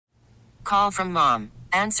Call from mom.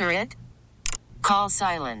 Answer it. Call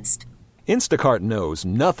silenced. Instacart knows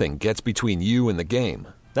nothing gets between you and the game.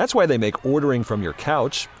 That's why they make ordering from your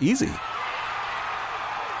couch easy.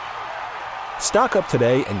 Stock up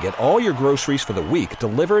today and get all your groceries for the week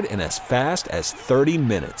delivered in as fast as 30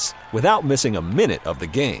 minutes without missing a minute of the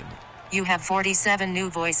game. You have 47 new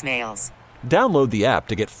voicemails. Download the app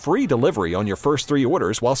to get free delivery on your first 3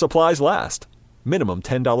 orders while supplies last. Minimum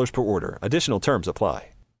 $10 per order. Additional terms apply.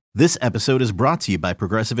 This episode is brought to you by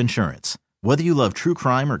Progressive Insurance. Whether you love true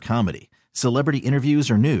crime or comedy, celebrity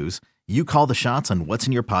interviews or news, you call the shots on what's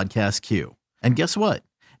in your podcast queue. And guess what?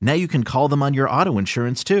 Now you can call them on your auto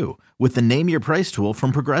insurance too with the Name Your Price tool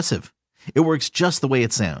from Progressive. It works just the way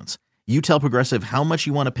it sounds. You tell Progressive how much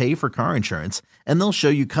you want to pay for car insurance, and they'll show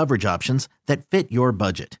you coverage options that fit your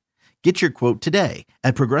budget. Get your quote today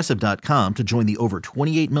at Progressive.com to join the over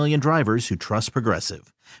 28 million drivers who trust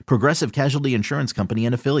Progressive. Progressive Casualty Insurance Company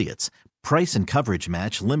and Affiliates. Price and coverage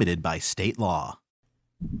match limited by state law.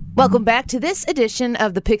 Welcome back to this edition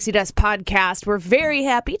of the Pixie Dust Podcast. We're very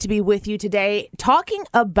happy to be with you today talking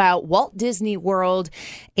about Walt Disney World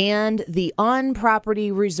and the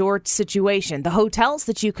on-property resort situation, the hotels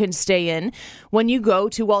that you can stay in when you go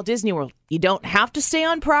to Walt Disney World. You don't have to stay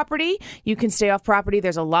on property. You can stay off property.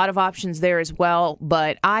 There's a lot of options there as well,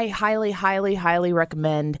 but I highly, highly, highly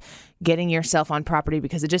recommend getting yourself on property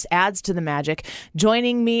because it just adds to the magic.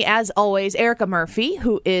 Joining me, as always, Erica Murphy,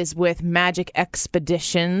 who is with Magic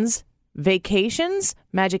Expeditions Vacations.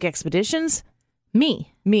 Magic Expeditions. Me.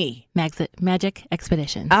 Magic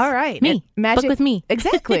Expeditions. All right. Me. Magic, book with me.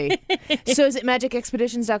 Exactly. So is it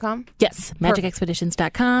magicexpeditions.com? Yes.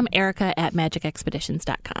 Magicexpeditions.com. Erica at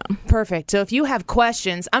magicexpeditions.com. Perfect. So if you have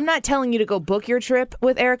questions, I'm not telling you to go book your trip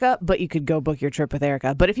with Erica, but you could go book your trip with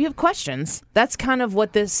Erica. But if you have questions, that's kind of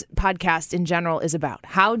what this podcast in general is about.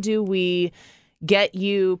 How do we get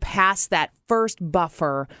you past that first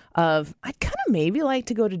buffer of, I'd kind of maybe like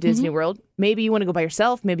to go to Disney World. Maybe you want to go by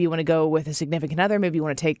yourself. Maybe you want to go with a significant other. Maybe you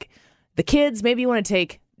want to take the kids. Maybe you want to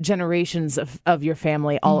take generations of your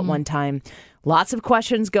family all at one time. Lots of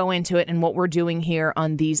questions go into it. And what we're doing here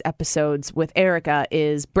on these episodes with Erica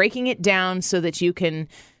is breaking it down so that you can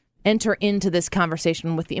enter into this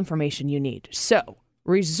conversation with the information you need. So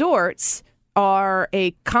resorts are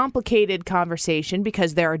a complicated conversation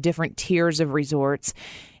because there are different tiers of resorts.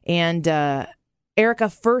 And Erica,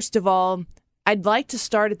 first of all, I'd like to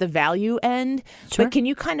start at the value end. Sure. But can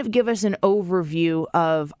you kind of give us an overview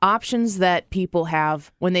of options that people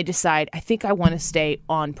have when they decide, I think I want to stay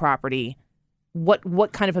on property?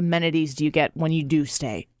 What kind of amenities do you get when you do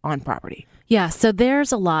stay on property? Yeah, so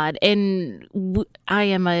there's a lot, and I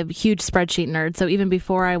am a huge spreadsheet nerd, so even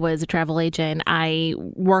before I was a travel agent, I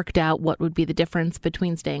worked out what would be the difference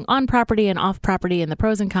between staying on property and off property and the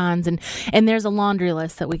pros and cons, and there's a laundry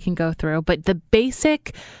list that we can go through, but the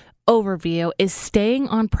basic overview is staying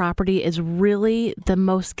on property is really the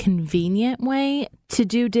most convenient way to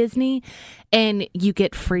do Disney, and you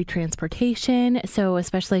get free transportation, so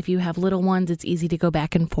especially if you have little ones, it's easy to go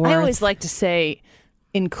back and forth. I always like to say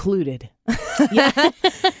included. Yeah.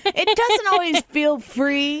 It doesn't always feel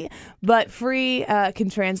free, but free can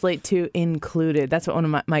translate to included. That's what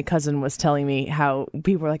one of my cousin was telling me, how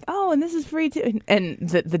people were like, oh, and this is free too. And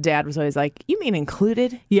the dad was always like, you mean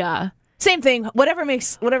included? Yeah. Same thing. Whatever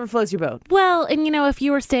floats your boat. Well, and if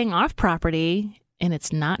you were staying off property and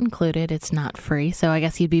it's not included, it's not free. So I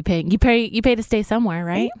guess you'd be paying. You pay to stay somewhere,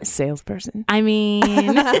 right? I'm a salesperson. I mean,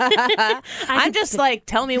 I'm just like,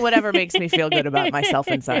 tell me whatever makes me feel good about myself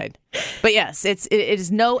inside. But yes, it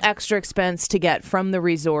is no extra expense to get from the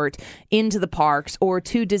resort into the parks or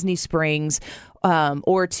to Disney Springs.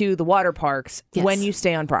 Or to the water parks when you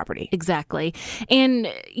stay on property. Exactly. And,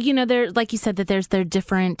 there, like you said, that there are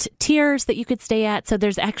different tiers that you could stay at. So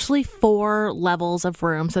there's actually 4 levels of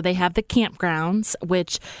room. So they have the campgrounds,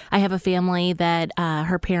 which I have a family that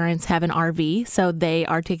her parents have an RV. So they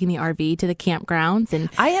are taking the RV to the campgrounds. And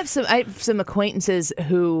I have some acquaintances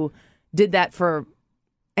who did that for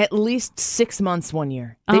at least 6 months one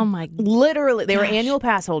year. Literally, they were annual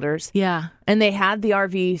pass holders. Yeah. And they had the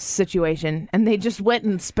RV situation, and they just went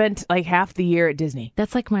and spent like half the year at Disney.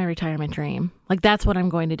 That's like my retirement dream. Like, that's what I'm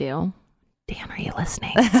going to do. Dan, are you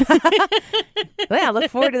listening? Yeah, look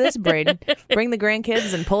forward to this, Braden. Bring the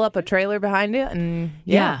grandkids and pull up a trailer behind you. And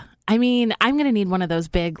yeah. I mean, I'm going to need one of those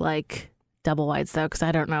big, double wides, though, because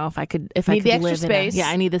I don't know if I could need the live extra space.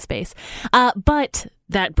 I need the space. But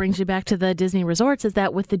that brings you back to the Disney resorts, is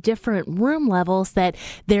that with the different room levels, that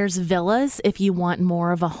there's villas if you want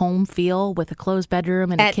more of a home feel with a closed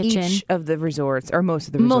bedroom and a kitchen. At each of the resorts, or most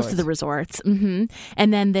of the resorts? Most of the resorts.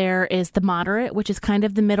 And then there is the moderate, which is kind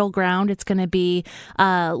of the middle ground. It's going to be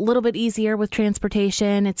a little bit easier with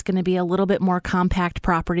transportation. It's going to be a little bit more compact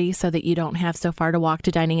property so that you don't have so far to walk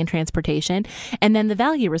to dining and transportation. And then the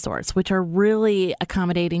value resorts, which are really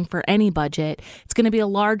accommodating for any budget. It's going to be a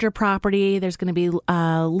larger property. There's going to be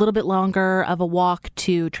a little bit longer of a walk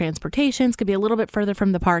to transportation. It's going to be a little bit further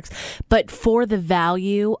from the parks. But for the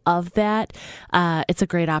value of that, it's a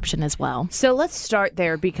great option as well. So let's start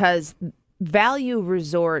there, because value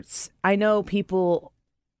resorts, I know people,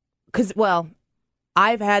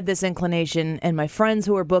 I've had this inclination, and my friends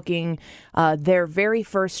who are booking their very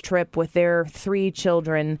first trip with their 3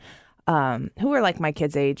 children, who are like my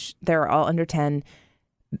kids' age, they're all under 10,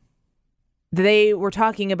 they were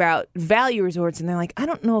talking about value resorts, and they're like, I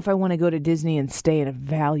don't know if I want to go to Disney and stay in a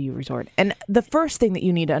value resort. And the first thing that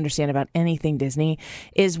you need to understand about anything Disney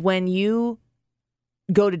is when you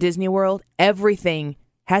go to Disney World, everything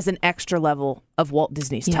has an extra level of Walt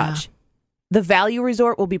Disney's touch. The value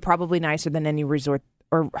resort will be probably nicer than any resort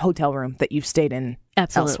or hotel room that you've stayed in.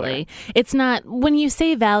 Absolutely. Elsewhere. It's not, when you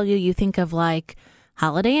say value, you think of like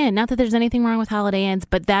Holiday Inn. Not that there's anything wrong with Holiday Inns,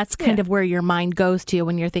 but that's kind of where your mind goes to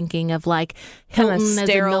when you're thinking of like Hilton as a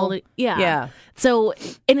sterile. Yeah. So,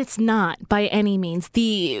 and it's not by any means.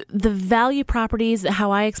 The value properties, how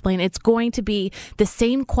I explain, it's going to be the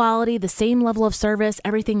same quality, the same level of service.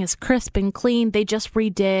 Everything is crisp and clean. They just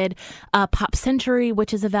redid Pop Century,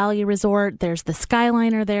 which is a value resort. There's the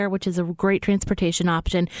Skyliner there, which is a great transportation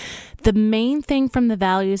option. The main thing from the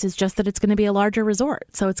values is just that it's going to be a larger resort.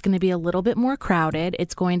 So it's going to be a little bit more crowded.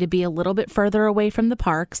 It's going to be a little bit further away from the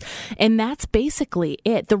parks. And that's basically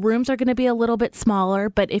it. The rooms are going to be a little bit smaller,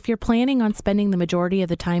 but if you're planning on spending the majority of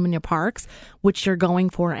the time in your parks, which you're going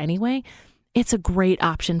for anyway, it's a great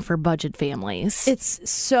option for budget families. It's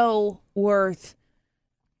so worth,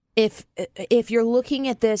 if you're looking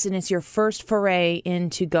at this and it's your first foray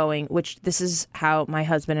into going, which this is how my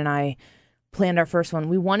husband and I planned our first one.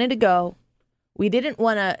 We wanted to go. We didn't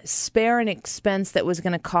want to spare an expense that was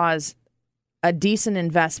going to cause a decent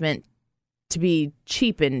investment to be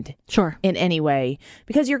cheapened in any way,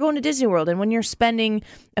 because you're going to Disney World, and when you're spending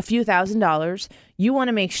a few $1,000s, you want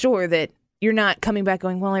to make sure that you're not coming back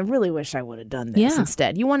going, well, I really wish I would have done this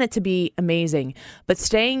instead. You want it to be amazing, but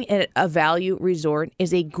staying at a value resort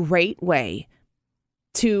is a great way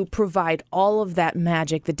to provide all of that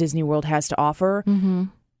magic that Disney World has to offer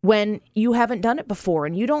when you haven't done it before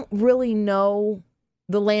and you don't really know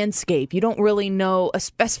the landscape. You don't really know,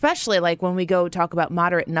 especially like when we go talk about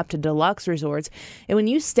moderate and up to deluxe resorts. And when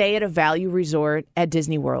you stay at a value resort at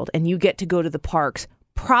Disney World and you get to go to the parks,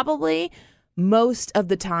 probably most of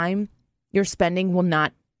the time your spending will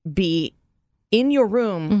not be in your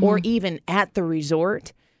room or even at the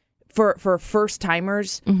resort. For first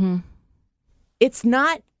timers, it's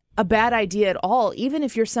not a bad idea at all. Even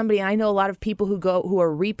if you're somebody, I know a lot of people who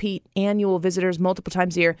are repeat annual visitors multiple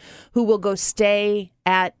times a year, who will go stay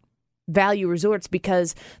at value resorts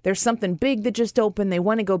because there's something big that just opened. They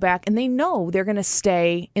want to go back, and they know they're going to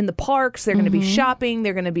stay in the parks. They're going to be shopping.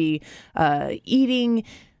 They're going to be eating.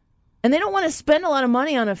 And they don't want to spend a lot of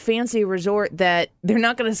money on a fancy resort that they're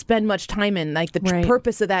not going to spend much time in. Like the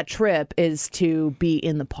purpose of that trip is to be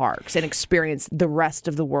in the parks and experience the rest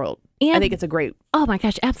of the world. And I think it's a great... Oh my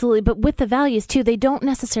gosh, absolutely. But with the values too, they don't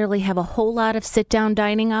necessarily have a whole lot of sit-down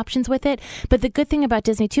dining options with it. But the good thing about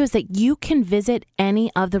Disney too is that you can visit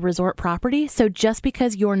any of the resort properties. So just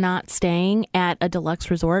because you're not staying at a deluxe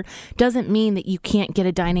resort doesn't mean that you can't get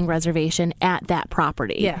a dining reservation at that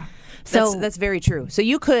property. Yeah, so that's very true. So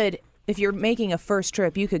you could... If you're making a first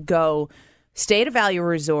trip, you could go stay at a value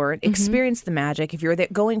resort, experience the magic. If you're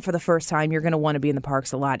going for the first time, you're going to want to be in the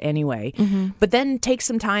parks a lot anyway. But then take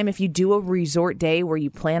some time. If you do a resort day where you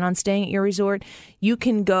plan on staying at your resort, you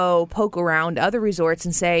can go poke around other resorts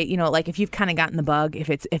and say, you know, like if you've kind of gotten the bug, if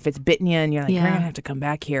it's bitten you and you're like, you're going to have to come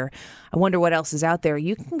back here. I wonder what else is out there.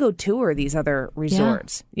 You can go tour these other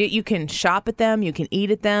resorts. You can shop at them. You can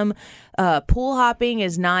eat at them. Pool hopping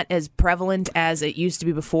is not as prevalent as it used to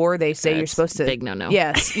be before. They say you're supposed to... Big no-no.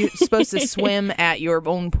 Yes, you're supposed to swim at your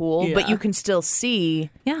own pool, but you can still see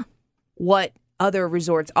what other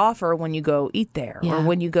resorts offer when you go eat there or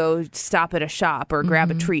when you go stop at a shop or grab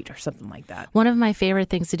a treat or something like that. One of my favorite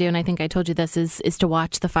things to do, and I think I told you this, is to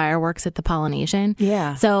watch the fireworks at the Polynesian.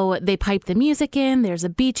 Yeah. So they pipe the music in. There's a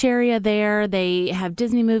beach area there. They have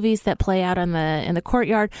Disney movies that play out in the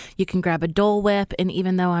courtyard. You can grab a Dole Whip, and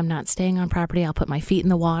even though I'm not staying on property, I'll put my feet in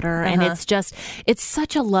the water. And it's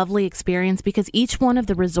such a lovely experience because each one of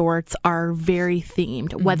the resorts are very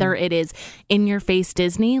themed, whether it is in your face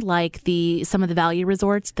Disney, like some of the value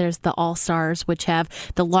resorts. There's the All Stars, which have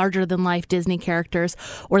the larger than life Disney characters,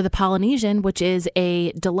 or the Polynesian, which is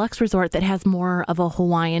a deluxe resort that has more of a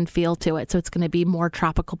Hawaiian feel to it. So it's going to be more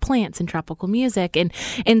tropical plants and tropical music.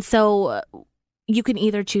 And so you can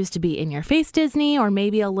either choose to be in your face Disney or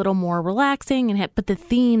maybe a little more relaxing, but the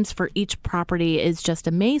themes for each property is just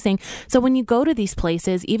amazing. So when you go to these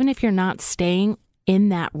places, even if you're not staying in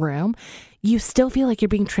that room, you still feel like you're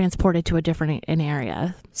being transported to a different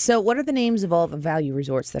area. So what are the names of all the value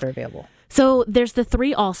resorts that are available? So there's the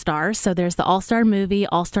 3 All-Stars. So there's the All-Star Movie,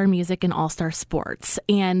 All-Star Music, and All-Star Sports.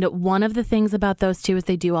 And one of the things about those two is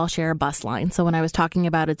they do all share a bus line. So when I was talking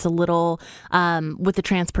about it's a little, with the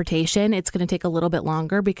transportation, it's going to take a little bit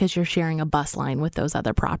longer because you're sharing a bus line with those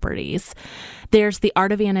other properties. There's the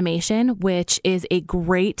Art of Animation, which is a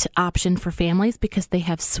great option for families because they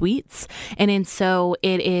have suites. And so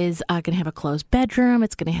it is going to have a closed bedroom.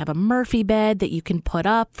 It's going to have a Murphy bed that you can put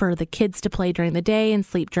up for the kids to play during the day and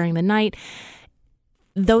sleep during the night.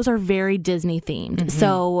 Those are very Disney themed.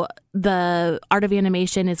 So the Art of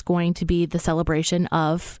Animation is going to be the celebration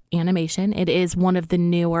of animation. It is one of the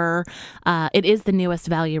newer, it is the newest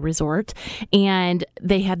value resort. And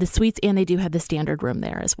they have the suites and they do have the standard room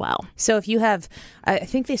there as well. So if you have, I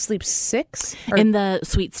think they sleep 6? And the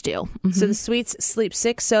suites do. So the suites sleep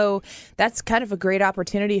 6. So that's kind of a great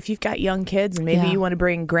opportunity if you've got young kids and maybe you want to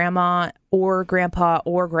bring grandma or grandpa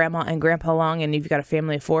or grandma and grandpa along and you've got a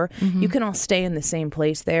family of 4, you can all stay in the same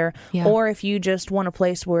place there. Yeah. Or if you just want a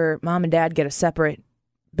place where mom and dad get a separate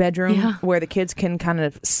bedroom where the kids can kind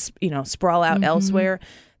of, sprawl out elsewhere,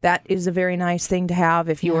 that is a very nice thing to have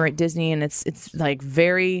if you were at Disney, and it's like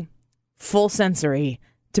very full sensory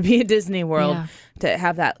to be at Disney World. To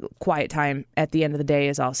have that quiet time at the end of the day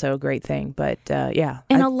is also a great thing. But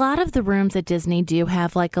And a lot of the rooms at Disney do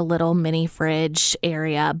have like a little mini fridge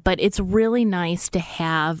area, but it's really nice to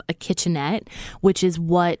have a kitchenette, which is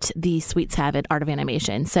what the suites have at Art of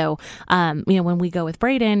Animation. So, when we go with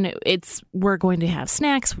Braden, we're going to have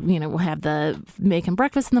snacks. We'll have the making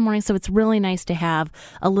breakfast in the morning. So it's really nice to have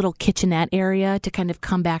a little kitchenette area to kind of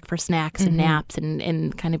come back for snacks and naps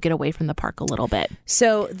and kind of get away from the park a little bit.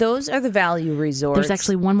 So those are the value resorts. There's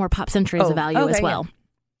actually one more. Pop Century as a value as well.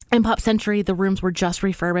 And Pop Century, the rooms were just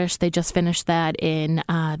refurbished. They just finished that in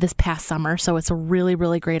this past summer. So it's a really,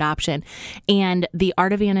 really great option. And the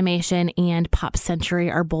Art of Animation and Pop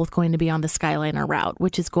Century are both going to be on the Skyliner route,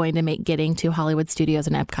 which is going to make getting to Hollywood Studios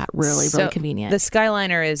and Epcot really convenient. The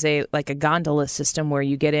Skyliner is a gondola system where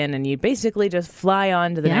you get in and you basically just fly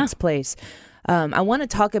on to the next place. I want to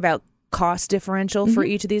talk about cost differential for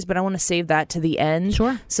each of these, but I want to save that to the end.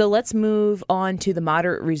 Sure. So let's move on to the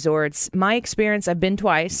moderate resorts. My experience, I've been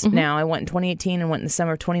twice now. I went in 2018 and went in the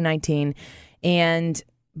summer of 2019. And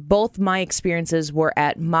both my experiences were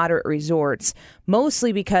at moderate resorts,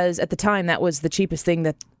 mostly because at the time that was the cheapest thing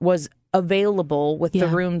that was available with the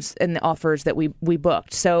rooms and the offers that we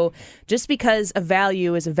booked. So just because a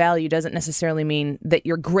value is a value doesn't necessarily mean that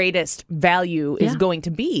your greatest value is going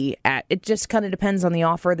to be at. It just kind of depends on the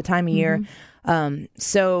offer, the time of year.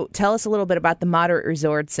 So tell us a little bit about the moderate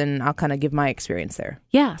resorts, and I'll kind of give my experience there.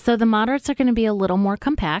 Yeah, so the moderates are going to be a little more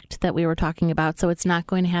compact that we were talking about. So it's not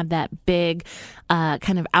going to have that big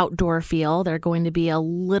kind of outdoor feel. They're going to be a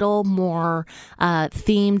little more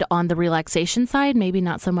themed on the relaxation side, maybe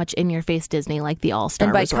not so much in your face Disney like the All-Star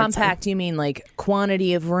And by resorts compact, you mean like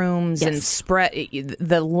quantity of rooms and spread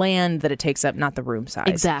the land that it takes up, not the room size.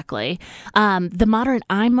 Exactly. The moderate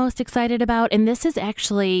I'm most excited about, and this is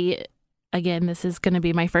actually, again, this is going to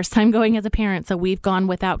be my first time going as a parent, so we've gone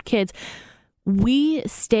without kids. We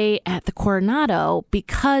stay at the Coronado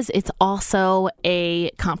because it's also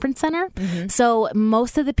a conference center. So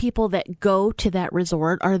most of the people that go to that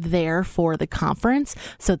resort are there for the conference.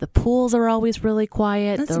 So the pools are always really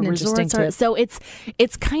quiet. That's the an interesting resorts are tip. so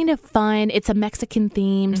it's kind of fun. It's a Mexican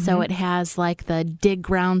theme, so it has like the dig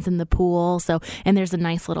grounds in the pool. So and there's a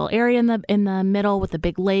nice little area in the middle with a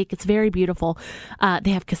big lake. It's very beautiful.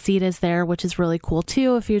 They have casitas there, which is really cool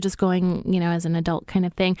too. If you're just going, as an adult kind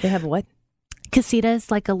of thing. They have what? Casitas,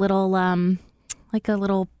 like a little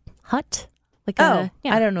hut. I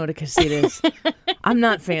don't know what a casita is. I'm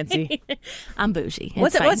not fancy. I'm bougie.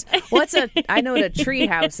 What's a? I know what a tree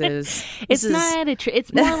house is. It's not a tree.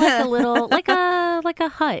 It's more like a little, like a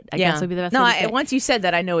hut. I guess would be the best. No, way to say it. once you said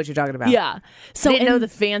that, I know what you're talking about. Yeah. So I didn't know the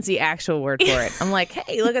fancy actual word for it. I'm like,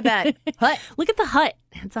 hey, look at that hut. Look at the hut.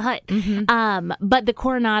 It's a hut. But the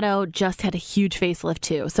Coronado just had a huge facelift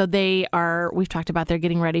too. So we've talked about they're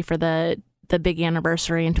getting ready for the big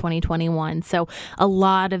anniversary in 2021. So a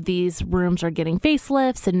lot of these rooms are getting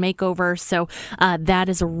facelifts and makeovers. So that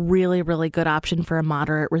is a really, really good option for a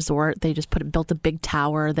moderate resort. They just built a big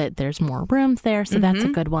tower that there's more rooms there. So that's a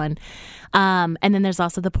good one. And then there's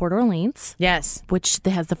also the Port Orleans. Yes. Which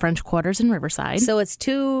has the French Quarters in Riverside. So it's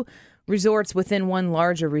 2 resorts within one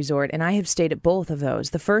larger resort, and I have stayed at both of those.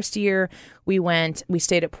 The first year we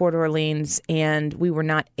stayed at Port Orleans, and we were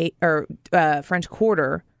not French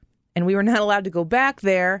Quarter, and we were not allowed to go back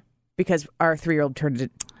there because our 3-year-old turned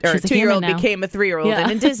it, or 2-year-old became a 3-year-old, Yeah.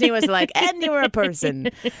 and Disney was like, and you were a person.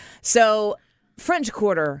 So French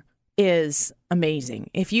Quarter is amazing.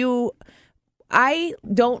 I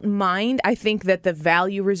don't mind. I think that the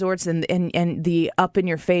value resorts and the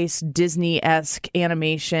up-in-your-face Disney-esque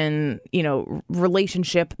animation,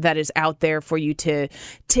 relationship that is out there for you to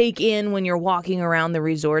take in when you're walking around the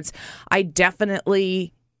resorts, I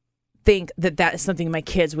definitely think that is something my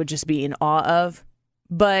kids would just be in awe of.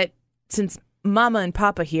 But since Mama and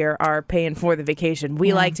Papa here are paying for the vacation,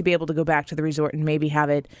 we like to be able to go back to the resort and maybe have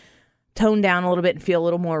it toned down a little bit and feel a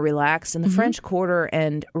little more relaxed. And the French Quarter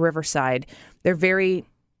and Riverside, they're very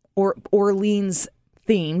Orleans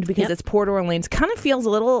themed because it's Port Orleans. Kind of feels a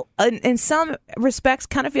little, in some respects,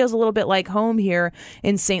 kind of feels a little bit like home here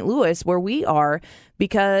in St. Louis where we are,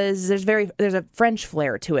 because there's a French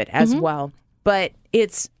flair to it as well. But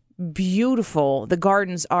it's beautiful. The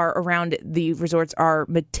gardens around the resorts are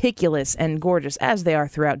meticulous and gorgeous, as they are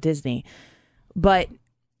throughout Disney. But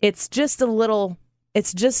it's just a little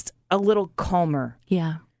calmer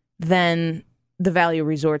than the value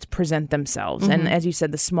resorts present themselves. And as you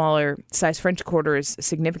said, the smaller size French Quarter is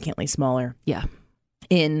significantly smaller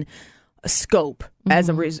in scope as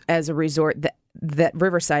a resort that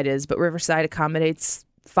Riverside is. But Riverside accommodates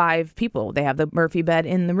 5 people. They have the Murphy bed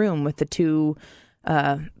in the room with the 2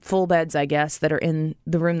 full beds, I guess, that are in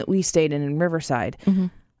the room that we stayed in Riverside.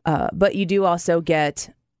 But you do also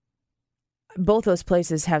get, both those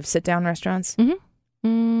places have sit-down restaurants.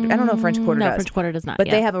 I don't know if French Quarter does. No, French Quarter does not. But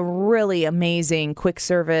they have a really amazing quick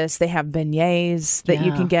service. They have beignets that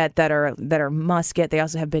you can get that are must get. They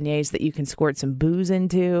also have beignets that you can squirt some booze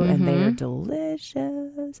into, and they are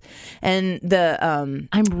delicious. And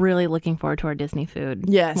I'm really looking forward to our Disney food.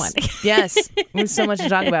 Yes, yes, there's so much to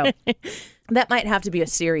talk about. That might have to be a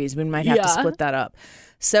series. We might have to split that up.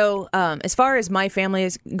 So as far as my family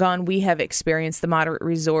has gone, we have experienced the moderate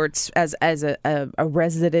resorts as a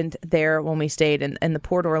resident there when we stayed in the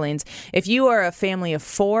Port Orleans. If you are a family of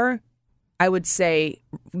 4, I would say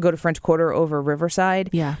go to French Quarter over Riverside.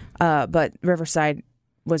 Yeah. But Riverside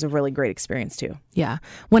was a really great experience too. Yeah.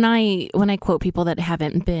 When I quote people that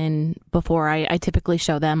haven't been before, I typically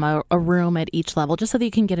show them a room at each level just so that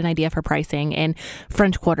you can get an idea for pricing. And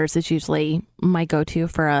French Quarters is usually my go-to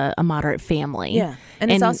for a moderate family. Yeah.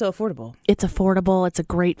 And it's also affordable. It's affordable. It's a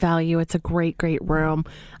great value. It's a great, great room.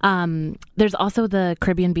 There's also the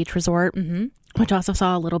Caribbean Beach Resort, which also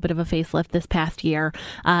saw a little bit of a facelift this past year.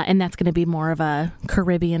 And that's going to be more of a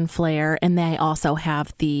Caribbean flair. And they also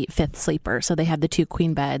have the 5th sleeper. So they have the 2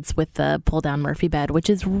 queen beds with the pull-down Murphy bed, which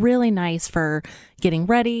is really nice for getting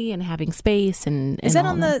ready and having space. Is that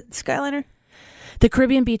on the Skyliner? The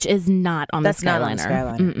Caribbean Beach is not on That's the Skyliner. Not on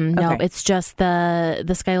the Skyliner. No, Okay. it's just the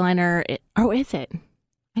Skyliner. Is it?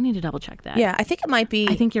 I need to double check that. Yeah, I think it might be.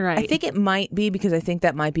 I think you're right. I think it might be, because I think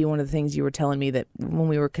that might be one of the things you were telling me, that when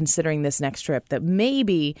we were considering this next trip, that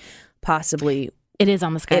maybe, possibly, it is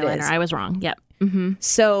on the Skyliner. It is. I was wrong. Yep. Mm-hmm.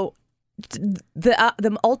 So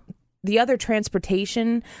the other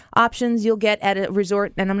transportation options you'll get at a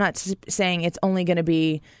resort, and I'm not saying it's only going to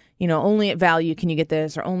be, only at value can you get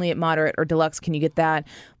this, or only at moderate or deluxe can you get that.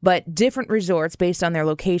 But different resorts, based on their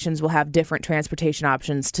locations, will have different transportation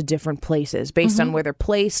options to different places based on where they're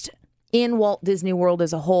placed in Walt Disney World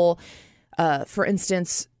as a whole. For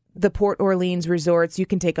instance, the Port Orleans resorts, you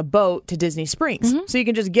can take a boat to Disney Springs. So you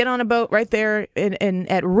can just get on a boat right there in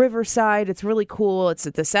at Riverside. It's really cool. It's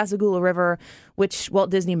at the Sassagoula River, which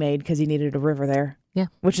Walt Disney made because he needed a river there. Yeah.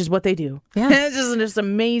 Which is what they do. Yeah. It's just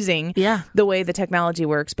amazing the way the technology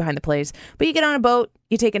works behind the place. But you get on a boat,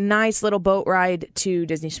 you take a nice little boat ride to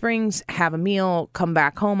Disney Springs, have a meal, come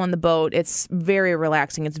back home on the boat. It's very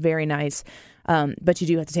relaxing. It's very nice. but you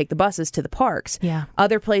do have to take the buses to the parks. Yeah.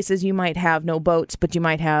 Other places you might have no boats, but you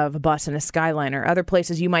might have a bus and a Skyliner. Other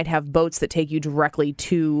places you might have boats that take you directly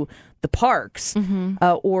to the parks,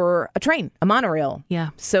 or a train, a monorail. Yeah.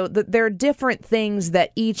 So there are different things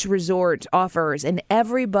that each resort offers, and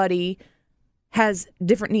everybody has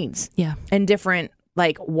different needs. Yeah. And different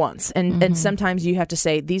wants. And sometimes you have to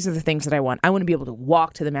say, these are the things that I want. I want to be able to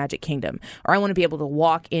walk to the Magic Kingdom, or I want to be able to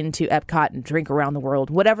walk into Epcot and drink around the world.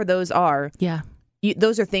 Whatever those are. Yeah.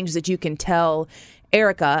 Those are things that you can tell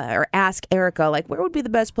Erica or ask Erica, like, where would be the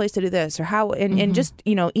best place to do this, or how, and just,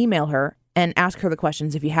 email her and ask her the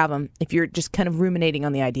questions if you have them, if you're just kind of ruminating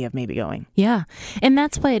on the idea of maybe going. Yeah. And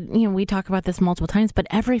that's what, we talk about this multiple times, but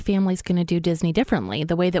every family's going to do Disney differently.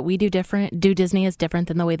 The way that we do Disney is different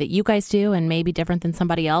than the way that you guys do, and maybe different than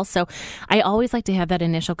somebody else. So I always like to have that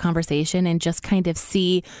initial conversation and just kind of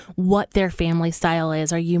see what their family style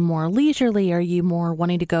is. Are you more leisurely? Are you more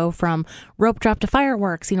wanting to go from rope drop to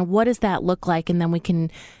fireworks? What does that look like? And then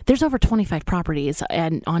there's over 25 properties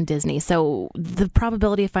on Disney. So the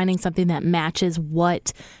probability of finding something that matches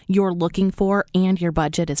what you're looking for and your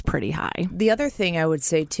budget is pretty high. The other thing I would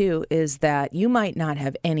say too is that you might not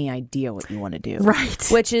have any idea what you want to do. Right.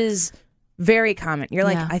 Which is very common. You're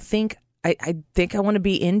like, Yeah. I think I want to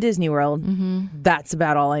be in Disney World. That's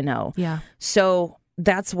about all I know. Yeah. So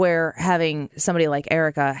that's where having somebody like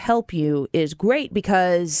Erica help you is great,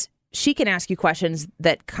 because she can ask you questions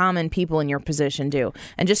that common people in your position do.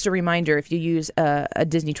 And just a reminder, if you use a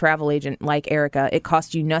Disney travel agent like Erica, it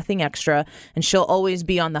costs you nothing extra, and she'll always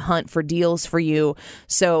be on the hunt for deals for you.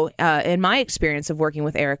 So in my experience of working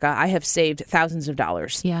with Erica, I have saved thousands of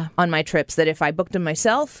dollars on my trips that if I booked them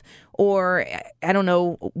myself, or I don't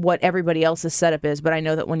know what everybody else's setup is, but I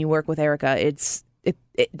know that when you work with Erica, it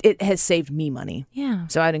has saved me money. Yeah.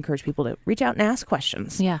 So I'd encourage people to reach out and ask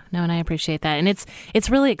questions. Yeah, no, and I appreciate that. And it's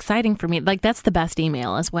really exciting for me. Like, that's the best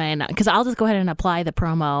email is because I'll just go ahead and apply the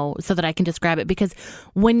promo so that I can just grab it. Because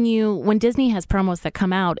when Disney has promos that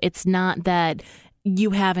come out, it's not that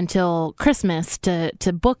you have until Christmas to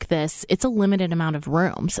book this. It's a limited amount of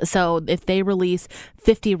rooms. So if they release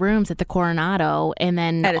 50 rooms at the Coronado, and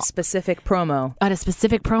then at a specific promo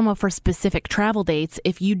for specific travel dates,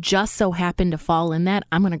 if you just so happen to fall in that,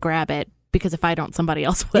 I'm going to grab it, because if I don't, somebody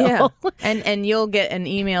else will. Yeah. And you'll get an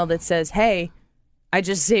email that says, hey, I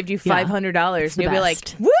just saved you $500. And you'll be like,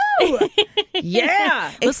 woo!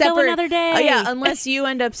 Yeah. Let's go another day. Unless you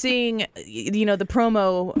end up seeing, the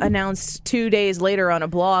promo announced 2 days later on a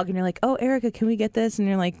blog, and you're like, oh, Erica, can we get this? And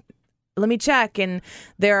you're like, let me check. And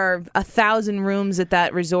there are 1,000 rooms at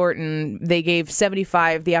that resort, and they gave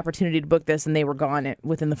 75 the opportunity to book this, and they were gone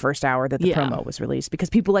within the first hour that the promo was released, because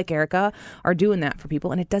people like Erica are doing that for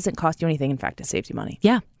people, and it doesn't cost you anything. In fact, it saves you money.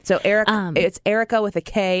 Yeah. So Erica, it's Erica with a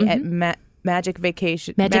K at Magic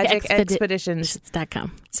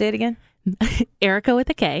Expeditions.com. Say it again. Erica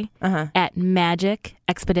with a K at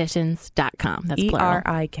magicexpeditions.com. That's plural.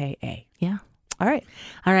 ERIKA. Yeah. All right.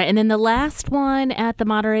 And then the last one at the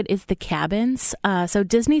Moderate is the cabins. So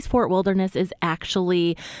Disney's Fort Wilderness is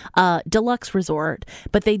actually a deluxe resort,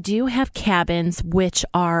 but they do have cabins, which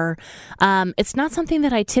are, it's not something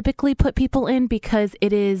that I typically put people in, because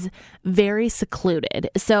it is very secluded.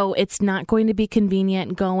 So it's not going to be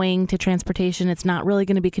convenient going to transportation. It's not really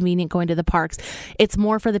going to be convenient going to the parks. It's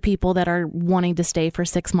more for the people that are wanting to stay for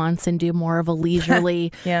 6 months and do more of a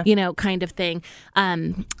leisurely, kind of thing.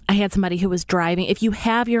 I had somebody who was driving. If you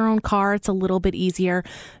have your own car, it's a little bit easier.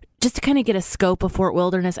 Just to kind of get a scope of Fort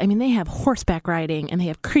Wilderness. I mean, they have horseback riding, and they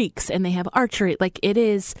have creeks, and they have archery. Like,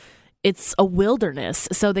 it's a wilderness.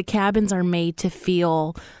 So the cabins are made to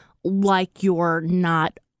feel like you're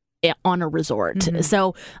not on a resort.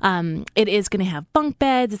 So it is going to have bunk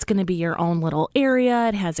beds. It's going to be your own little area.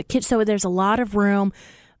 It has a kitchen. So there's a lot of room.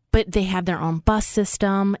 But they have their own bus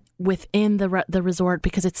system within the resort,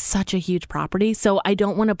 because it's such a huge property. So I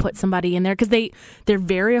don't want to put somebody in there, because they're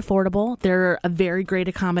very affordable. They're a very great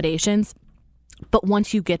accommodations. But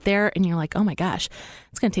once you get there and you're like, oh my gosh,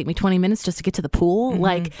 it's going to take me 20 minutes just to get to the pool.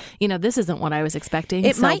 Like, this isn't what I was expecting.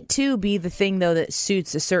 It might too be the thing, though, that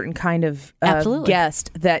suits a certain kind of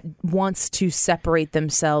guest that wants to separate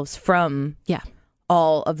themselves from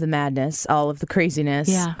all of the madness, all of the craziness.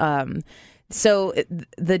 Yeah. So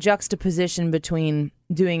the juxtaposition between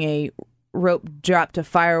doing a rope drop to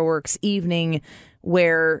fireworks evening,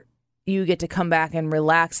 where you get to come back and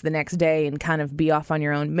relax the next day and kind of be off on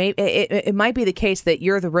your own. Maybe it might be the case that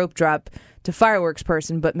you're the rope drop to fireworks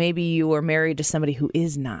person, but maybe you are married to somebody who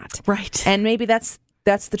is not. Right. And maybe that's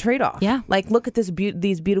the trade-off. Yeah. Like, look at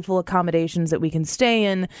these beautiful accommodations that we can stay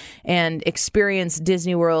in and experience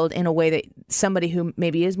Disney World in a way that somebody who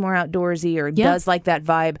maybe is more outdoorsy or does like that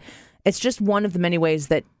vibe. it's just one of the many ways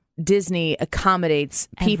that Disney accommodates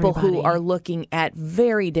people who Everybody. are looking at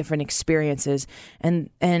very different experiences, and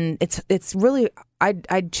it's really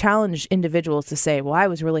I'd challenge individuals to say, well, I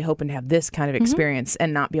was really hoping to have this kind of experience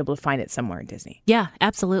and not be able to find it somewhere at Disney. Yeah,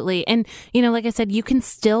 absolutely. And, like I said, you can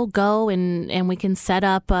still go and we can set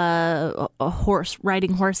up a horse,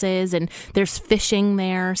 riding horses, and there's fishing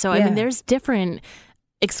there. So, I mean, there's different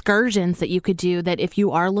excursions that you could do that if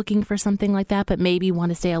you are looking for something like that, but maybe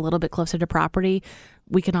want to stay a little bit closer to property,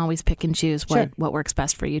 we can always pick and choose what works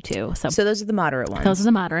best for you too. So those are the moderate ones. Those are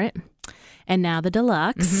the moderate. And now the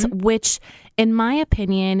deluxe, which in my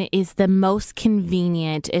opinion is the most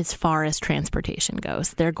convenient as far as transportation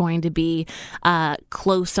goes. They're going to be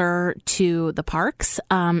closer to the parks.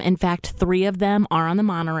 In fact, 3 of them are on the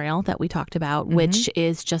monorail that we talked about, which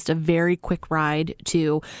is just a very quick ride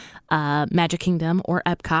to Magic Kingdom or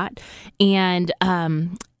Epcot. And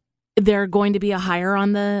they're going to be a higher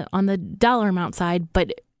on the dollar amount side,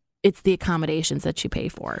 but it's the accommodations that you pay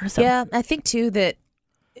for. So. Yeah, I think too that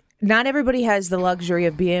not everybody has the luxury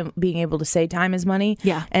of being able to say time is money.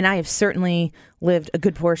 Yeah. And I have certainly lived a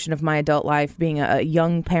good portion of my adult life being a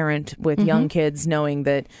young parent with young kids, knowing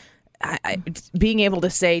that being able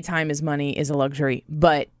to say time is money is a luxury.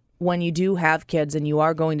 But when you do have kids and you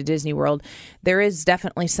are going to Disney World, there is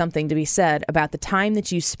definitely something to be said about the time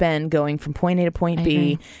that you spend going from point A to point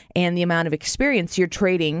B and the amount of experience you're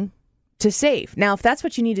trading to save. Now, if that's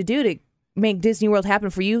what you need to do to make Disney World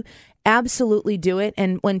happen for you, absolutely do it.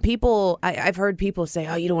 And when people, I've heard people say,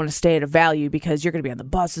 oh, you don't want to stay at a value because you're going to be on the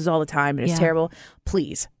buses all the time and it's terrible.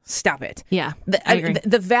 Please stop it. Yeah, I agree.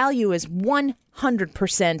 The value is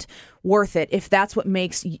 100% worth it if that's what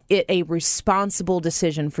makes it a responsible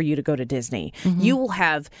decision for you to go to Disney. You will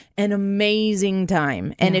have an amazing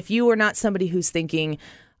time. And if you are not somebody who's thinking,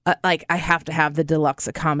 like, I have to have the deluxe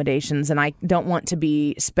accommodations and I don't want to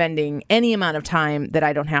be spending any amount of time that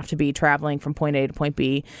I don't have to be traveling from point A to point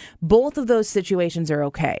B, both of those situations are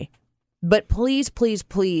okay. But please, please,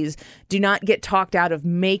 please do not get talked out of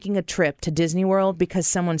making a trip to Disney World because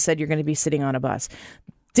someone said you're going to be sitting on a bus.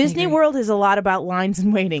 Disney World is a lot about lines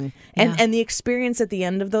and waiting. And the experience at the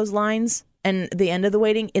end of those lines and the end of the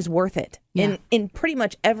waiting is worth it in pretty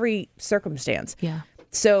much every circumstance. Yeah.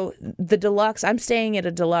 So the deluxe, I'm staying at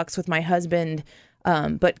a deluxe with my husband,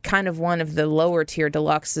 but kind of one of the lower tier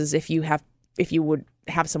deluxes if you would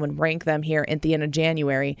have someone rank them here at the end of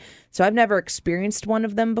January. So I've never experienced one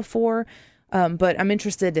of them before, but I'm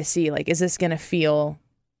interested to see, like, is this going to feel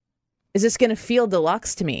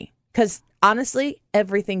deluxe to me? Because honestly,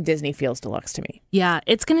 everything Disney feels deluxe to me. Yeah,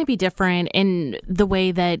 it's going to be different in the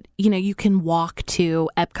way that, you can walk to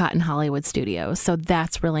Epcot and Hollywood Studios. So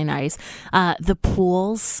that's really nice. The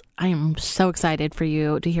pools, I am so excited for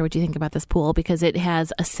you to hear what you think about this pool because it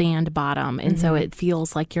has a sand bottom. And so it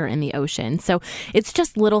feels like you're in the ocean. So it's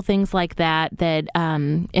just little things like that,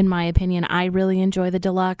 in my opinion, I really enjoy the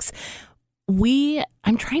deluxe.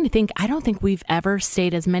 I'm trying to think, I don't think we've ever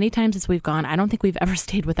stayed as many times as we've gone. I don't think we've ever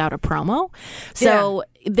stayed without a promo. So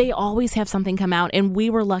they always have something come out. And we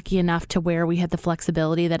were lucky enough to where we had the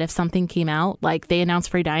flexibility that if something came out, like they announced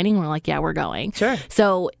free dining, we're like, yeah, we're going. Sure.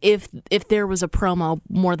 So if there was a promo,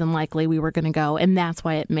 more than likely we were going to go. And that's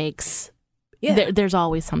why it makes, there's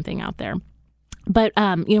always something out there. But,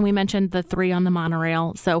 we mentioned the 3 on the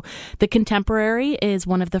monorail. So the Contemporary is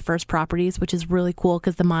one of the first properties, which is really cool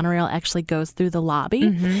because the monorail actually goes through the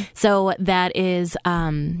lobby. So that is,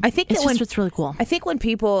 I think it's really cool. I think when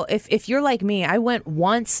people, if you're like me, I went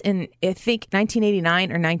once in, I think,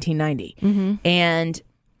 1989 or 1990. And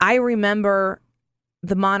I remember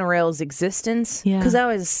the monorail's existence because I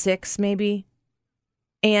was 6 maybe.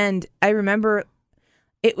 And I remember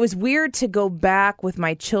it was weird to go back with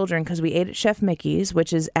my children because we ate at Chef Mickey's,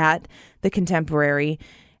 which is at the Contemporary,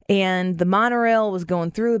 and the monorail was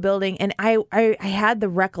going through the building. And I had the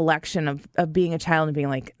recollection of being a child and being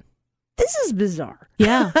like, this is bizarre.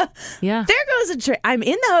 Yeah. Yeah. There goes a train. I'm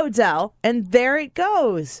in the hotel and there it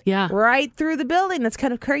goes. Yeah. Right through the building. That's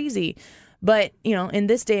kind of crazy. But, in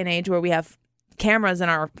this day and age where we have cameras in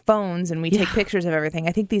our phones and we take pictures of everything,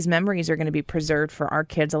 I think these memories are going to be preserved for our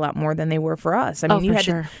kids a lot more than they were for us. I mean, you had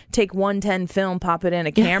to take 110 film, pop it in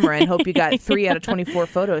a camera, and hope you got 3 out of 24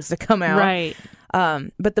 photos to come out. Right.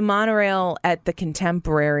 But the monorail at the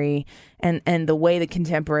Contemporary and the way the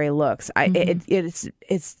Contemporary looks,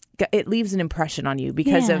 it leaves an impression on you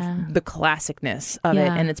because of the classicness of it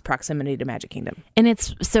and its proximity to Magic Kingdom. And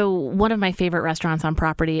it's so one of my favorite restaurants on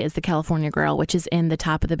property is the California Grill, which is in the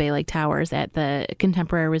top of the Bay Lake Towers at the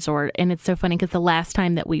Contemporary Resort. And it's so funny because the last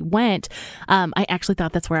time that we went, I actually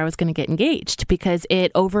thought that's where I was going to get engaged because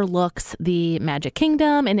it overlooks the Magic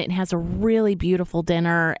Kingdom and it has a really beautiful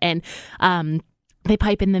dinner. And they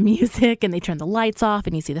pipe in the music and they turn the lights off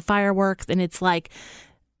and you see the fireworks. And it's like,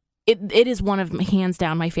 it is one of, hands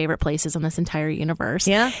down, my favorite places on this entire universe.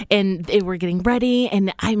 Yeah. And they were getting ready.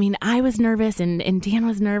 And I mean, I was nervous and Dan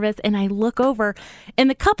was nervous. And I look over and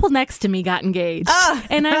the couple next to me got engaged.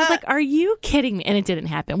 And I was like, are you kidding me? And it didn't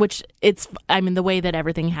happen, which the way that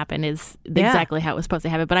everything happened is exactly how it was supposed to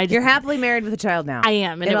happen. But you're happily married with a child now. I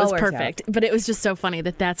am. And it was perfect. But it was just so funny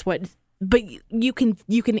that's what. But you can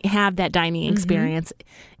have that dining experience.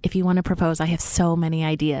 If you want to propose, I have so many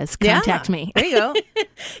ideas. Contact me. There you go.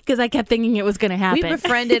 Because I kept thinking it was going to happen. We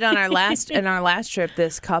befriended on our last trip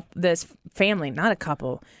this family, not a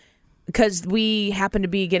couple, because we happened to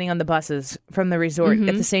be getting on the buses from the resort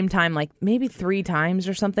at the same time, like maybe 3 times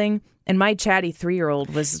or something. And my chatty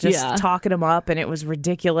 3-year-old was just talking them up, and it was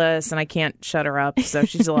ridiculous. And I can't shut her up, so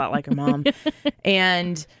she's a lot like her mom.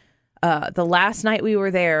 And the last night we were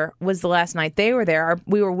there was the last night they were there.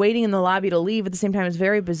 We were waiting in the lobby to leave at the same time. It was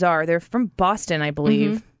very bizarre. They're from Boston, I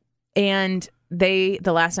believe. And the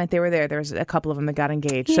last night they were there was a couple of them that got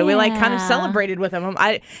engaged. So we kind of celebrated with them.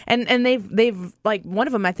 And they've like, one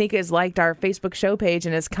of them I think has liked our Facebook show page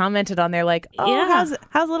and has commented on there like, how's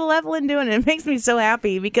little Evelyn doing? And it makes me so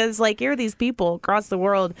happy because like here are these people across the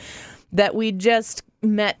world that we just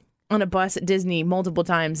met on a bus at Disney multiple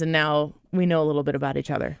times, and now we know a little bit about each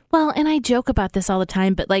other. Well, and I joke about this all the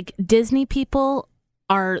time, but like Disney people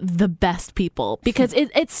are the best people because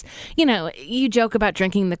it's, you joke about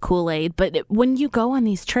drinking the Kool-Aid, but when you go on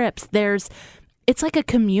these trips, it's like a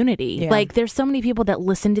community. Yeah. Like there's so many people that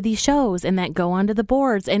listen to these shows and that go onto the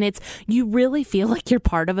boards, and you really feel like you're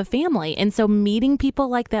part of a family. And so meeting people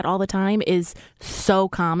like that all the time is so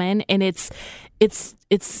common, and it's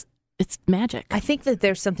magic. I think that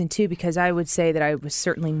there's something too, because I would say that I was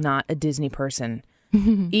certainly not a Disney person.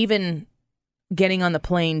 Even getting on the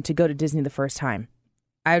plane to go to Disney the first time,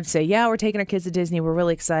 I would say, we're taking our kids to Disney. We're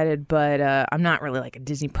really excited, but I'm not really like a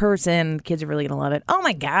Disney person. Kids are really going to love it. Oh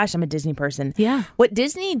my gosh, I'm a Disney person. Yeah. What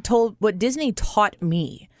Disney taught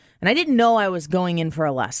me, and I didn't know I was going in for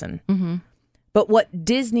a lesson, but what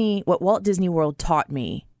Walt Disney World taught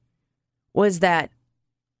me was that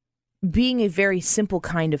being a very simple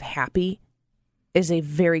kind of happy is a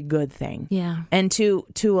very good thing. Yeah. And to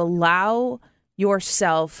allow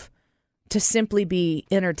yourself to simply be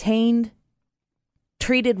entertained,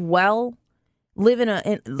 treated well,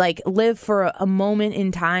 live for a moment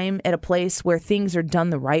in time at a place where things are done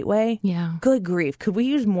the right way. Yeah. Good grief. Could we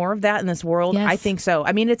use more of that in this world? Yes. I think so.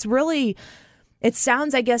 I mean, it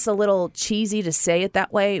sounds, I guess, a little cheesy to say it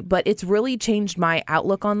that way, but it's really changed my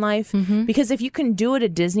outlook on life. Because if you can do it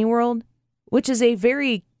at Disney World, which is a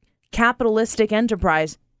very capitalistic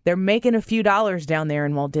enterprise, they're making a few dollars down there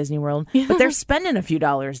in Walt Disney World, but they're spending a few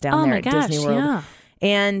dollars down there at Disney World. Yeah.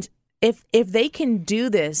 And if they can do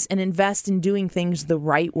this and invest in doing things the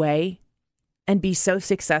right way and be so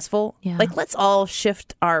successful, like let's all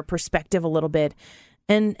shift our perspective a little bit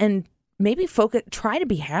and maybe try to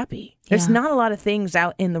be happy. There's not a lot of things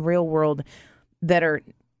out in the real world that are,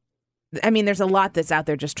 I mean, there's a lot that's out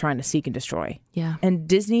there just trying to seek and destroy. Yeah. And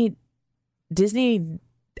Disney,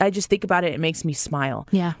 I just think about it, it makes me smile.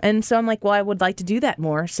 Yeah. And so I'm like, well, I would like to do that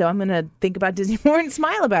more. So I'm going to think about Disney more and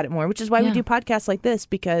smile about it more, which is why we do podcasts like this,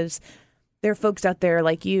 because there are folks out there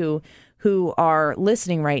like you who are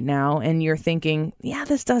listening right now and you're thinking,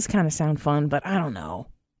 this does kind of sound fun, but I don't know.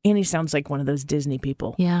 Annie sounds like one of those Disney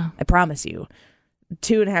people. Yeah. I promise you.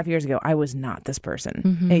 2.5 years ago, I was not this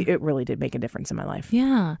person. It really did make a difference in my life.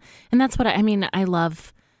 Yeah. And that's what I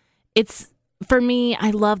love. For me,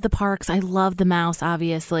 I love the parks. I love the mouse,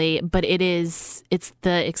 obviously, but it's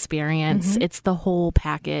the experience. It's the whole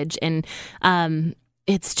package. And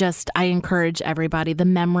it's just, I encourage everybody, the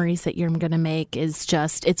memories that you're going to make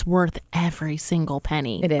it's worth every single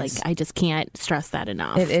penny. It is. Like, I just can't stress that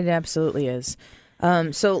enough. It absolutely is.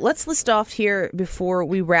 So let's list off here before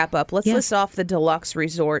we wrap up. Let's list off the deluxe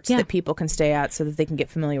resorts that people can stay at so that they can get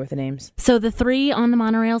familiar with the names. So the 3 on the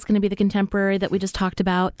monorail is going to be the Contemporary that we just talked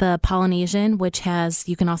about, the Polynesian, which has,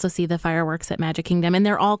 you can also see the fireworks at Magic Kingdom, and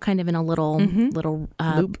they're all kind of in a little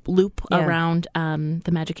loop around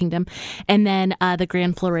the Magic Kingdom. And then the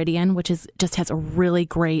Grand Floridian, which just has a really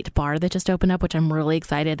great bar that just opened up, which I'm really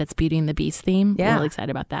excited. That's Beauty and the Beast theme. Yeah. Really excited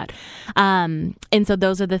about that. And so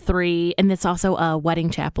those are the 3, and it's also a wedding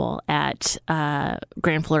chapel at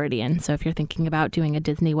Grand Floridian. So if you're thinking about doing a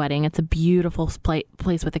Disney wedding, it's a beautiful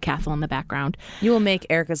place with a castle in the background. You will make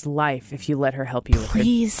Erica's life if you let her help you with it.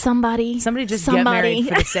 Please, somebody get married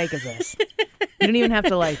for the sake of this. You don't even have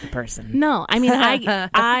to like the person. No, I mean,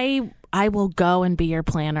 I will go and be your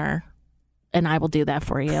planner. And I will do that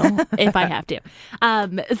for you if I have to.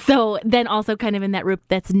 So then also kind of in that route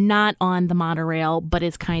that's not on the monorail, but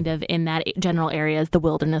is kind of in that general area is the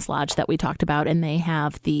Wilderness Lodge that we talked about. And they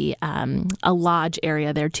have the a lodge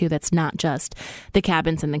area there, too, that's not just the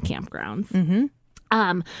cabins and the campgrounds. Mm-hmm.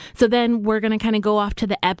 So then we're going to kind of go off to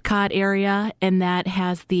the Epcot area, and that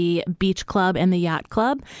has the beach club and the yacht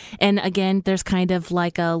club. And again, there's kind of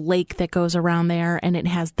like a lake that goes around there, and it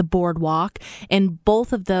has the boardwalk. And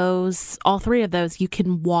both of those, all 3 of those, you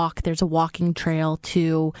can walk. There's a walking trail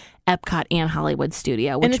to Epcot and Hollywood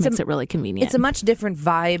Studio, which makes it really convenient. It's a much different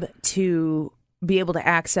vibe to be able to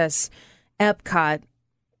access Epcot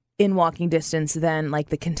in walking distance than like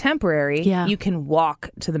the Contemporary. You can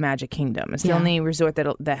walk to the Magic Kingdom. It's the only resort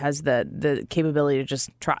that has the capability to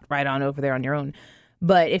just trot right on over there on your own.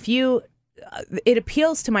 But if you, it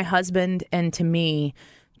appeals to my husband and to me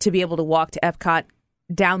to be able to walk to Epcot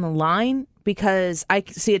down the line, because I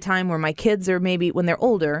see a time where my kids are maybe when they're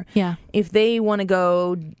older. If they want to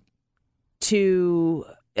go to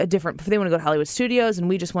if they want to go to Hollywood Studios and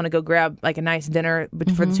we just want to go grab like a nice dinner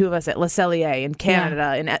for the 2 of us at Le Cellier in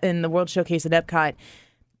Canada and in the World Showcase at Epcot,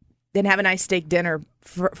 then have a nice steak dinner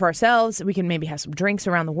for ourselves. We can maybe have some drinks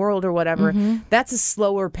around the world or whatever. That's a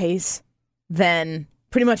slower pace than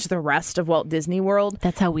pretty much the rest of Walt Disney World.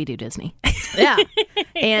 That's how we do Disney. Yeah.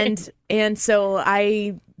 And so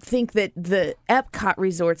I think that the Epcot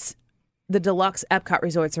resorts, the deluxe Epcot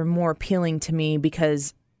resorts, are more appealing to me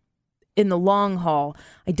because in the long haul,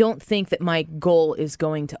 I don't think that my goal is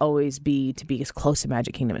going to always be to be as close to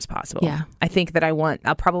Magic Kingdom as possible. Yeah. I think that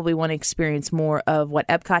I'll probably want to experience more of what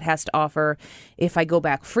Epcot has to offer if I go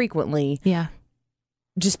back frequently. Yeah.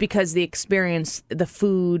 Just because the experience, the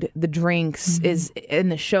food, the drinks is,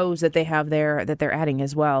 and the shows that they have there that they're adding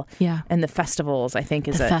as well. Yeah. And the festivals, I think,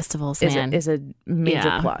 is a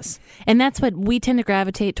major plus. And that's what we tend to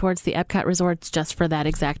gravitate towards the Epcot resorts just for that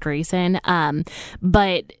exact reason.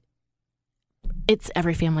 But it's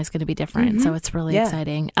every family's going to be different, so it's really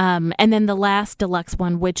exciting. And then the last deluxe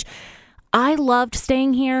one, which I loved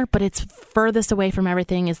staying here, but it's furthest away from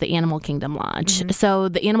everything, is the Animal Kingdom Lodge. So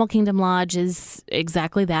the Animal Kingdom Lodge is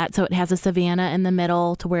exactly that. So it has a savannah in the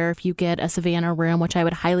middle to where if you get a savannah room, which I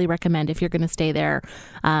would highly recommend if you're going to stay there,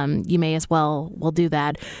 you may as well do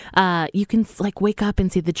that. You can like wake up and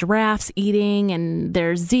see the giraffes eating, and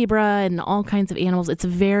there's zebra and all kinds of animals. It's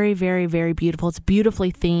very, very, very beautiful. It's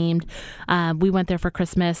beautifully themed. We went there for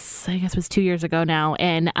Christmas, I guess it was 2 years ago now,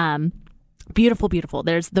 and beautiful, beautiful.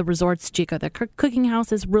 There's the Resorts Chico. The cooking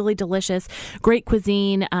house is really delicious. Great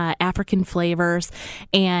cuisine, African flavors,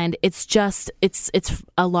 and it's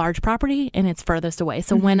a large property and it's furthest away.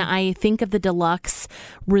 So when I think of the deluxe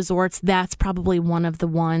resorts, that's probably one of the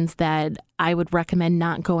ones that I would recommend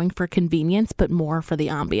not going for convenience, but more for the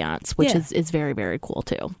ambiance, which is very, very cool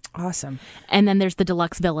too. Awesome. And then there's the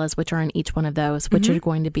deluxe villas, which are in each one of those, which are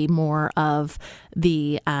going to be more of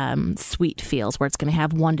the suite feels, where it's going to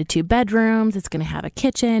have 1 to 2 bedrooms. It's going to have a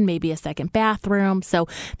kitchen, maybe a second bathroom. So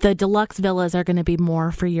the deluxe villas are going to be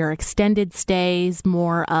more for your extended stays,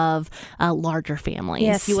 more of larger families.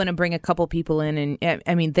 Yeah, if you want to bring a couple people in, and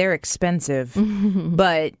I mean, they're expensive,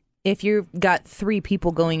 but if you've got 3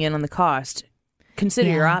 people going in on the cost,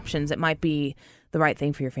 consider your options. It might be the right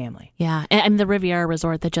thing for your family. Yeah. And the Riviera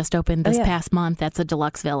Resort that just opened this past month, that's a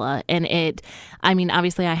deluxe villa. And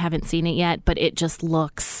obviously I haven't seen it yet, but it just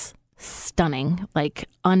looks stunning, like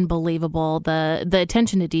unbelievable. The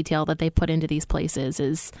attention to detail that they put into these places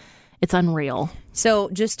it's unreal. So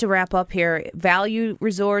just to wrap up here, value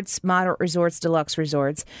resorts, moderate resorts, deluxe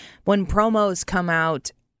resorts, when promos come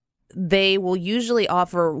out, they will usually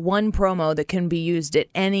offer one promo that can be used at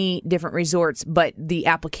any different resorts, but the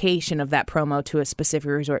application of that promo to a specific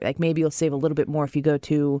resort, like maybe you'll save a little bit more if you go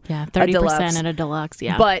to 30% at a deluxe.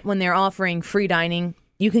 Yeah, but when they're offering free dining,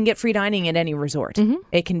 you can get free dining at any resort.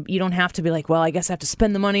 You don't have to be like, well, I guess I have to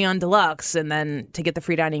spend the money on deluxe and then to get the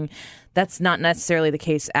free dining. That's not necessarily the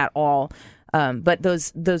case at all. But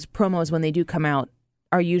those promos, when they do come out,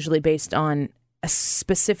 are usually based on a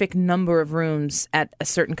specific number of rooms at a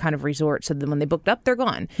certain kind of resort. So then when they booked up, they're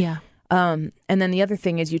gone. Yeah. And then the other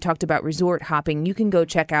thing is, you talked about resort hopping. You can go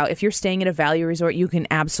check out, if you're staying at a value resort, you can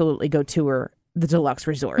absolutely go tour the deluxe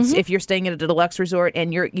resorts. If you're staying at a deluxe resort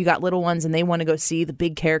and you got little ones and they want to go see the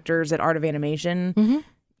big characters at Art of Animation,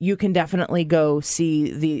 you can definitely go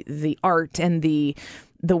see the art and the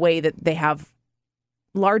way that they have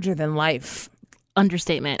larger than life.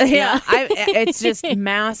 Understatement. Yeah, it's just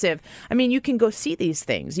massive. I mean, you can go see these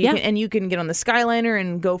things. You can get on the Skyliner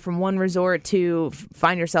and go from one resort to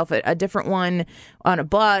find yourself at a different one on a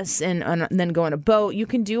bus and then go on a boat. You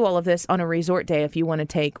can do all of this on a resort day if you want to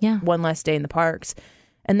take one less day in the parks.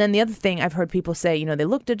 And then the other thing I've heard people say, they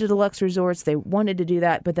looked at the deluxe resorts, they wanted to do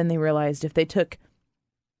that, but then they realized if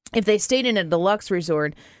they stayed in a deluxe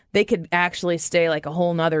resort, they could actually stay like a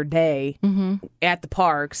whole nother day at the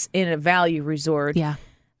parks in a value resort. Yeah.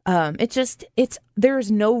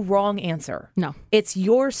 There's no wrong answer. No. It's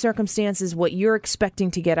your circumstances, what you're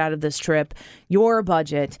expecting to get out of this trip, your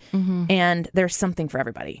budget, and there's something for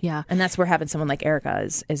everybody. Yeah. And that's where having someone like Erica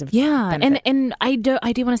is a benefit. benefit. And I do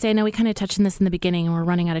want to say, I know we kind of touched on this in the beginning and we're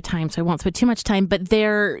running out of time, so I won't spend too much time, but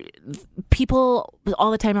people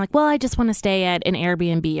all the time are like, well, I just want to stay at an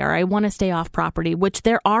Airbnb or I want to stay off property, which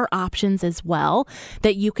there are options as well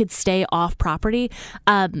that you could stay off property.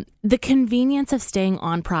 The convenience of staying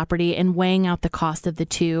on property and weighing out the cost of the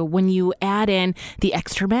two, when you add in the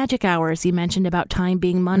extra magic hours you mentioned about time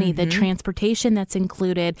being money, the transportation that's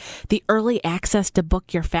included, the early access to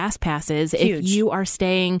book your fast passes. Huge. If you are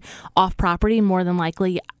staying off property, more than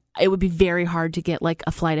likely it would be very hard to get like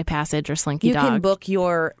a Flight of Passage or Slinky Dog. You can book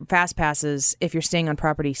your fast passes if you're staying on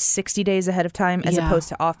property 60 days ahead of time, as opposed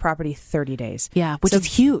to off property 30 days. Yeah, which is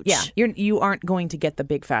huge. Yeah, you aren't going to get the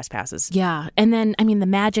big fast passes. Yeah, and then the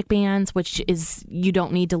magic bands, which is you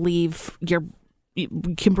don't need to leave you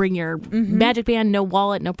can bring your magic band, no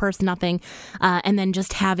wallet, no purse, nothing. And then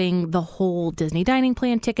just having the whole Disney dining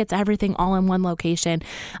plan, tickets, everything all in one location.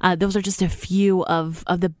 Those are just a few of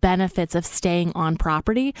the benefits of staying on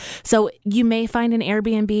property. So you may find an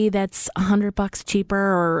Airbnb that's $100 cheaper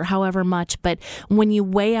or however much, but when you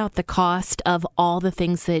weigh out the cost of all the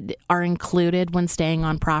things that are included when staying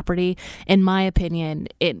on property, in my opinion,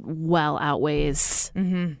 it well outweighs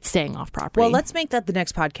staying off property. Well, let's make that the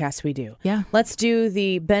next podcast we do. Yeah. Let's do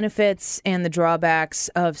the benefits and the drawbacks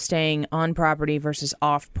of staying on property versus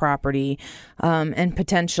off property, and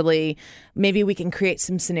potentially maybe we can create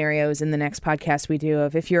some scenarios in the next podcast we do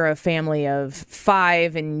of if you're a family of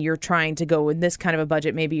 5 and you're trying to go with this kind of a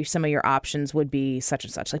budget, maybe some of your options would be such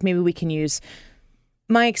and such. Like maybe we can use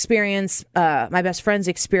my experience, my best friend's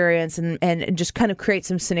experience, and just kind of create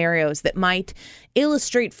some scenarios that might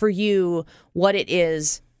illustrate for you what it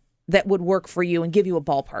is that would work for you and give you a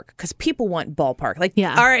ballpark, because people want ballpark. Like,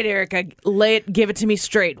 all right, Erica, give it to me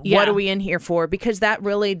straight. Yeah. What are we in here for? Because that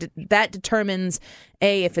really that determines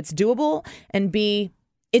A, if it's doable, and B,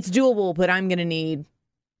 it's doable, but I'm going to need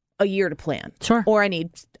a year to plan. Sure. Or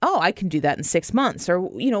I can do that in 6 months, or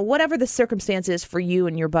whatever the circumstance is for you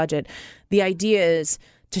and your budget. The idea is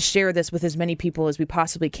to share this with as many people as we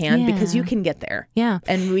possibly can, because you can get there. Yeah.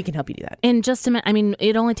 And we can help you do that. And just a minute,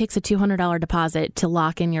 it only takes a $200 deposit to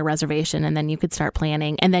lock in your reservation, and then you could start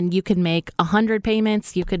planning. And then you could make 100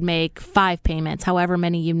 payments, you could make 5 payments, however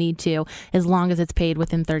many you need to, as long as it's paid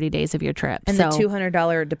within 30 days of your trip. And the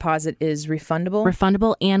 $200 deposit is refundable?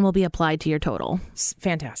 Refundable and will be applied to your total.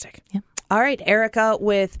 Fantastic. Yep. All right, Erica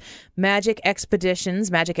with Magic Expeditions,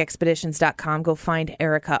 magicexpeditions.com. Go find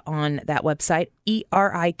Erica on that website.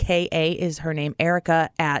 Erika is her name, Erica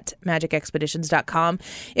at magicexpeditions.com.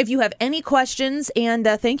 If you have any questions, and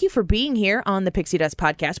thank you for being here on the Pixie Dust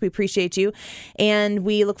Podcast. We appreciate you, and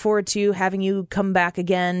we look forward to having you come back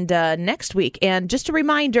again next week. And just a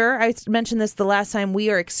reminder, I mentioned this the last time, we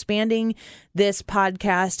are expanding this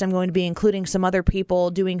podcast. I'm going to be including some other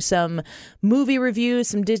people, doing some movie reviews,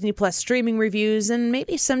 some Disney Plus streaming reviews, and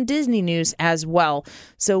maybe some Disney news as well.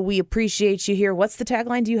 So we appreciate you here. What's the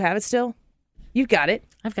tagline? Do you have it still? You've got it.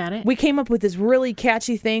 I've got it. We came up with this really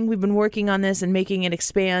catchy thing. We've been working on this and making it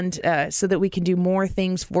expand so that we can do more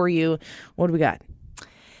things for you. What do we got?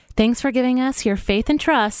 Thanks for giving us your faith and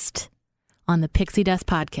trust on the Pixie Dust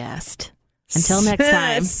Podcast. Until next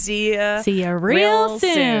time. See ya real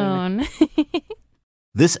soon.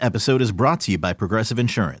 This episode is brought to you by Progressive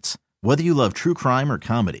Insurance. Whether you love true crime or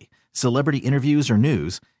comedy, celebrity interviews or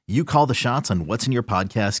news, you call the shots on what's in your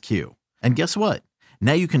podcast queue. And guess what?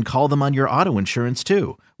 Now you can call them on your auto insurance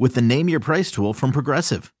too with the Name Your Price tool from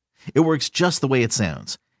Progressive. It works just the way it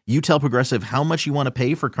sounds. You tell Progressive how much you want to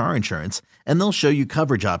pay for car insurance, and they'll show you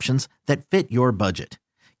coverage options that fit your budget.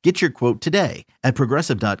 Get your quote today at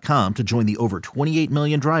Progressive.com to join the over 28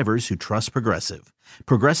 million drivers who trust Progressive.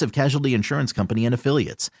 Progressive Casualty Insurance Company and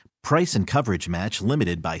Affiliates. Price and coverage match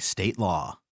limited by state law.